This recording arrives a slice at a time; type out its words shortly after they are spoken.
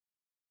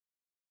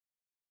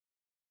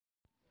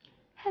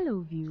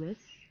Hello viewers,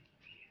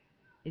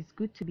 it's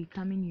good to be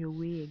coming your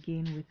way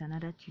again with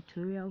another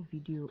tutorial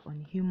video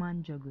on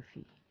human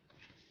geography.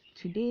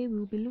 Today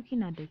we'll be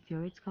looking at the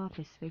theoretical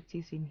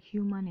perspectives in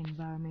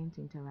human-environment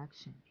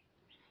interaction,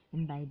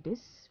 and by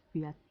this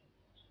we are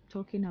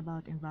talking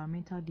about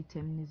environmental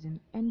determinism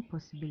and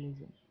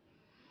possibilism.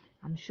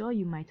 I'm sure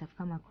you might have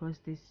come across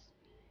this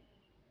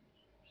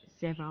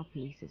several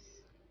places.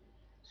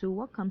 So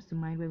what comes to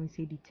mind when we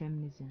say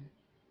determinism?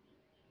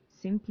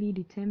 Simply,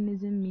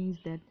 determinism means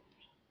that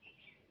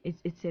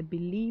it's a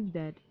belief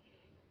that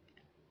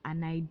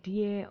an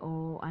idea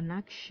or an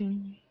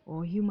action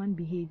or human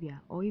behavior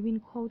or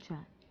even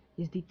culture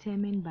is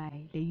determined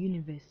by the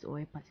universe or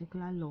a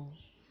particular law,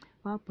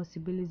 while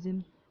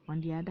possibilism,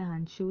 on the other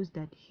hand, shows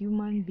that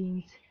human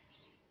beings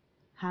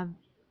have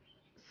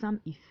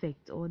some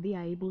effect or they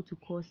are able to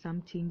cause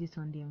some changes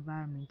on the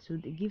environment, so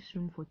it gives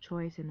room for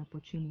choice and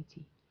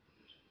opportunity.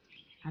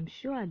 I'm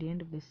sure at the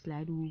end of the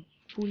slide we'll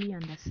fully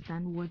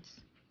understand what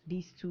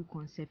these two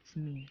concepts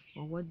mean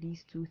or what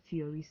these two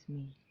theories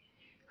mean.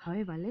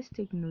 However, let's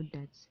take note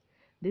that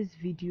this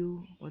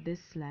video or this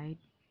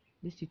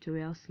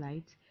tutorial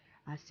slides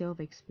are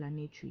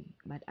self-explanatory,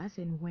 but as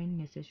and when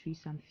necessary,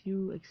 some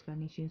few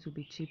explanations will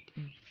be chipped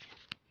in.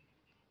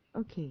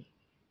 Okay,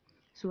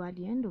 so at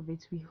the end of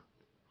it, we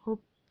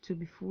hope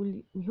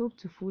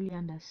to fully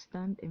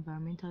understand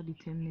environmental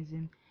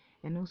determinism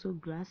and also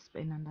grasp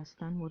and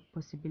understand what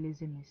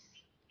possibilism is.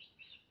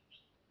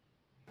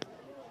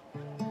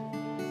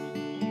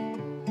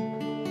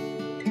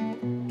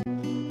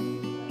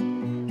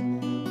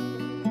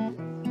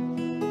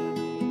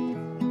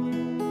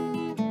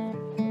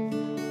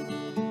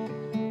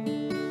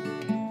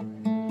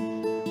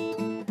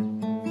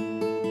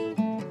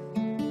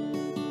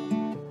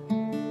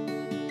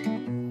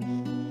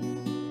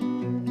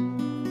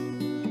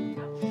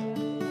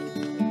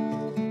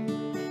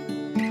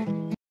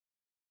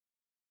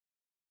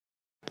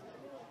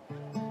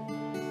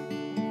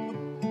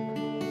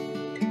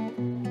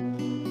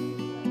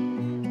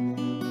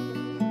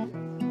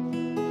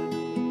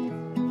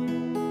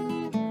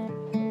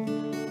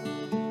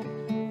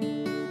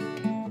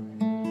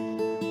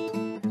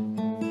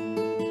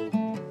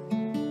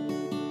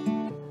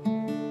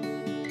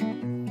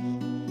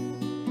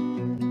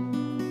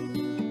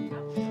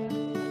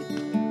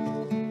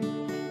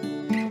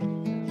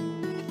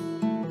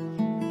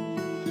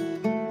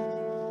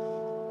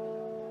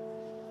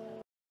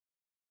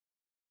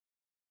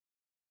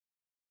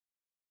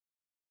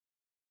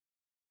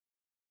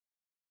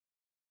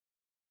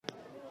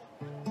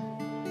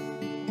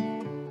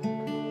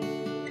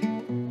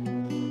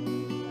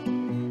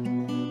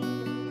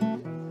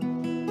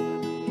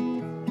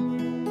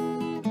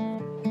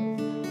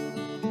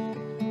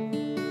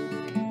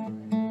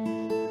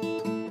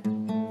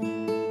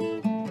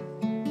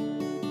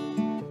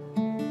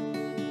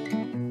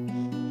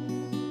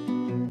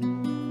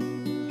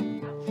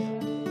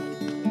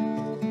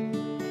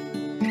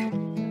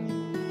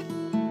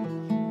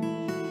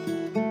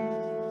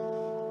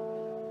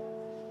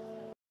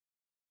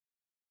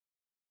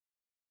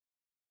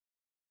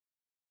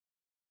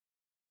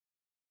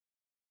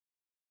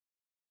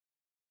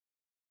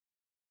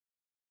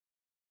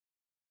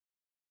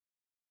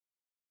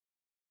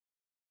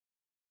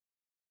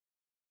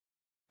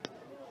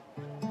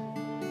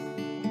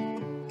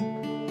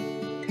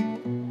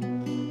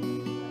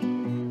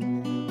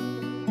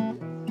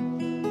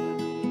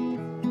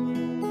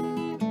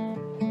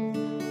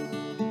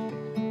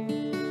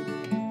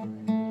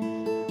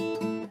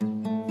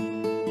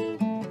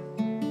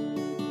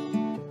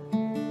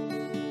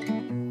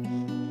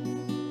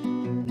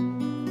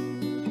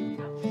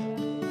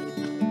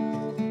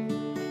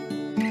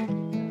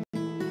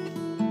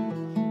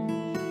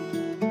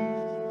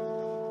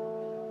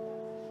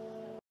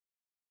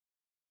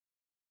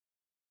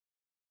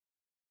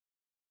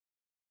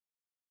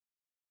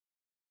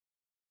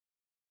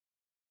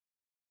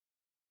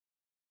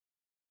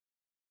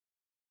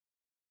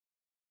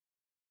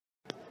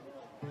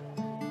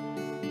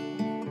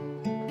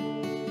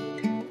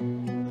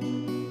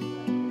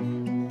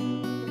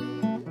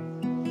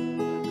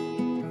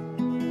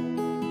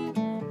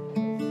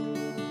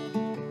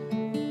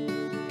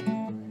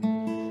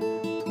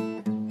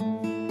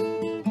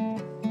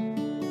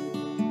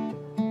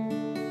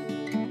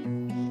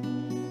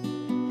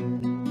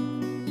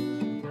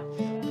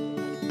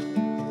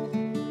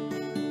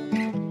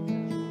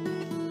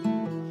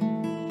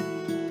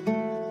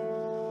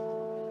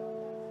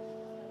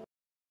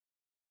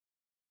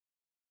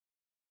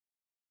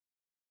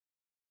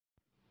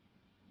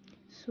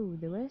 So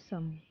there were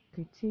some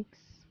critiques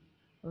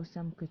or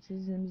some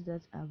criticisms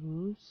that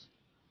arose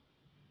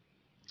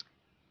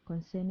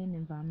concerning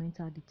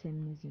environmental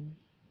determinism.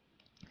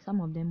 Some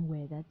of them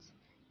were that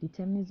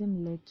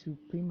determinism led to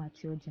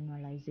premature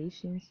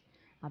generalizations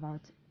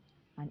about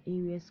an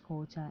area's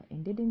culture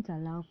and didn't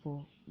allow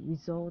for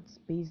results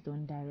based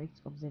on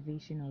direct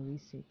observation or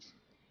research.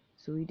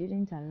 So it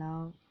didn't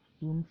allow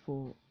room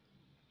for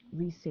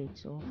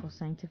research or for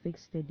scientific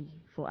study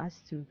for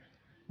us to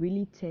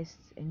really test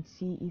and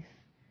see if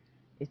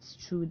it's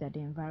true that the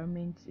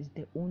environment is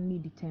the only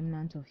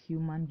determinant of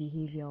human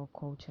behavior or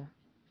culture.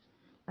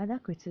 Other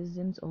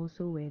criticisms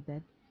also were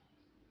that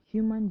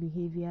human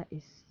behavior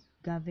is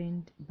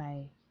governed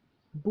by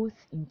both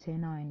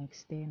internal and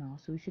external,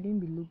 so it shouldn't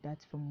be looked at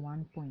from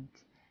one point.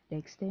 The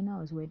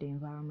external is where the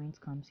environment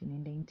comes in,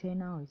 and the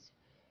internal is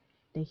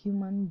the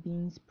human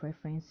being's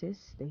preferences,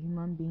 the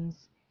human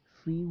being's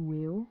free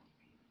will,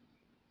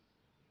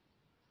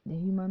 the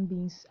human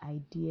being's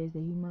ideas, the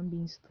human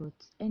being's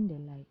thoughts, and the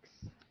likes.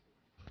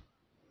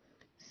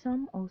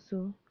 Some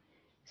also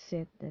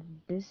said that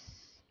this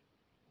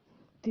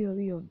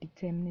theory of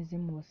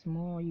determinism was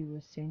more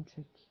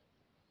Eurocentric.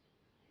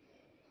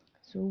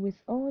 So with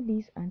all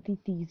these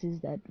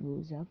antitheses that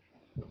rose up,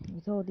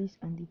 with all these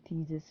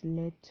antitheses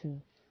led to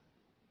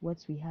what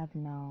we have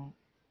now,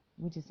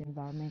 which is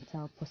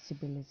environmental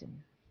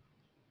possibilism.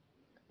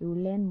 We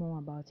will learn more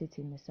about it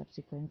in the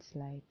subsequent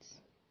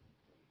slides.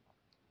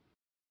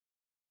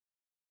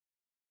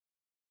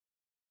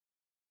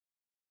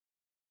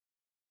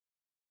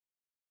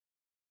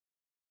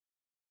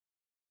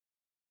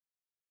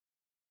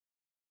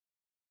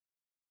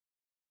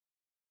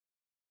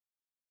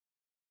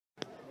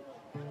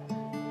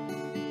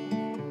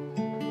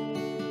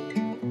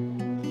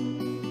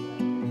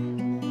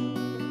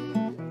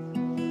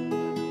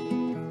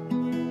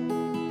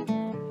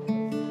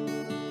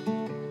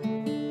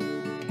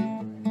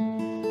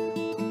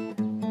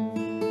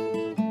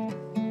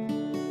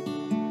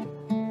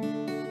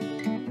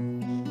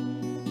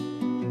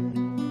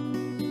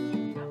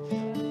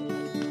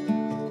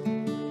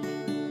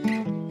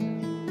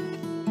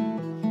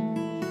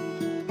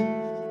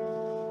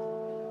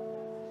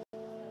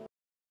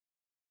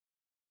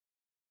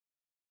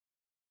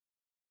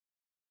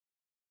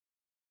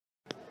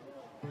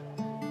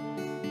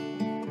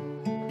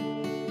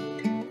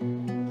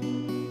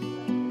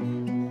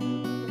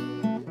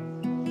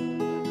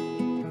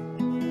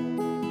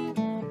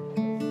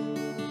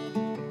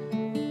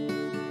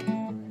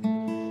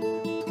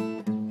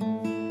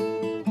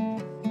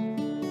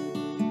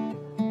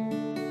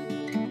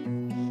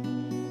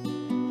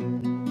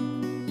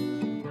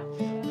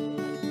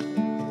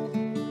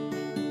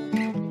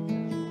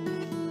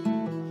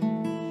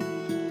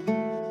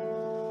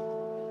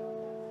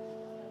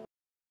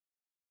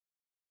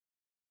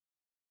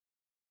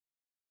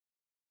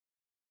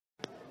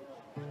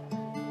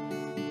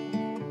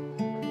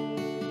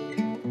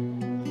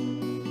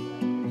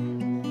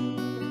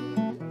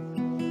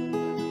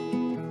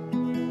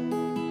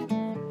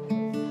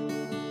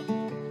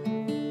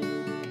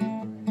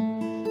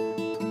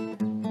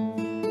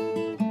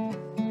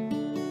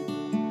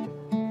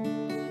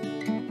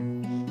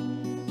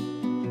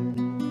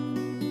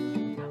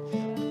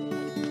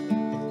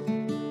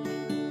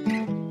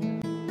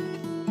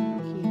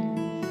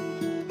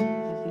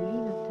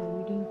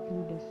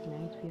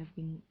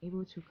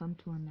 To come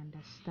to an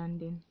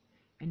understanding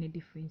and a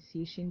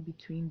differentiation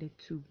between the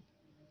two.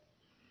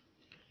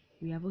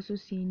 We have also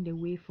seen the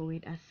way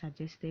forward as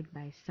suggested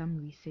by some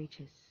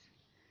researchers.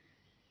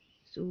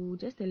 So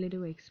just a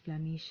little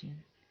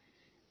explanation.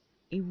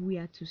 If we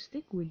are to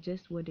stick with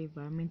just what the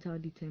environmental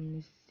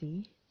determinists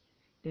say,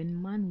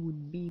 then man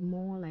would be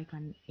more like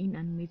an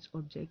inanimate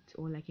object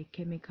or like a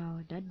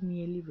chemical that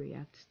merely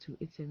reacts to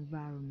its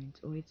environment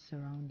or its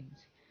surroundings.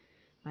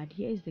 But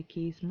here is the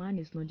case: man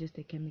is not just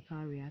a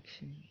chemical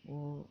reaction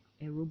or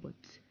a robot,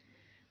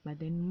 but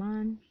then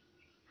man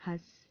has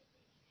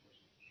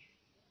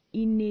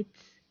innate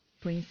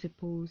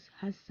principles,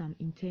 has some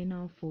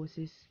internal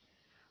forces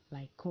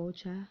like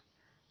culture,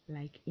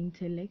 like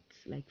intellect,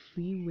 like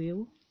free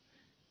will,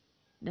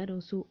 that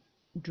also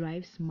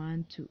drives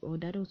man to, or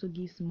that also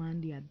gives man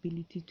the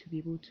ability to be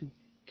able to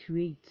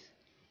create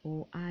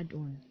or add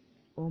on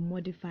or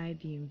modify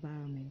the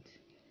environment.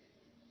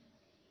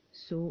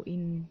 So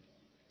in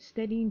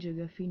studying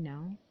geography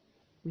now,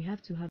 we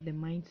have to have the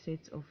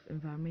mindset of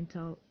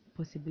environmental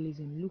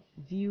possibilism.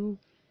 View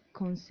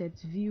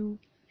concepts, view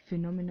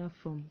phenomena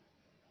from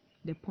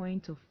the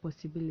point of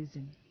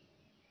possibilism,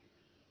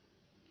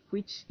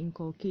 which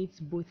inculcates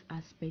both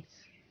aspects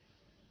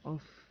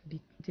of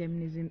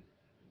determinism,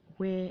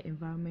 where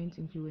environment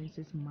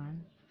influences man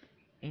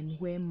and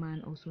where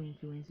man also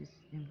influences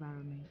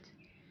environment.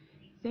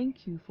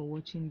 Thank you for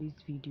watching this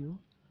video.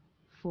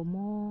 For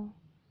more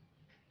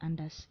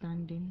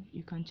understanding,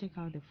 you can check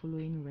out the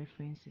following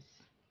references.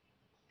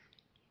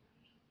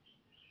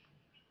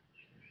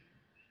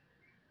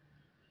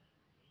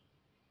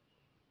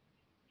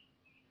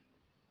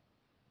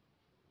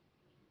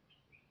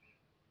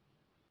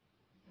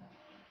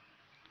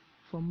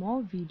 For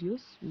more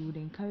videos, we would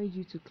encourage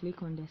you to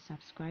click on the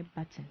subscribe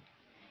button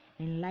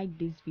and like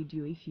this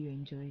video if you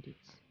enjoyed it.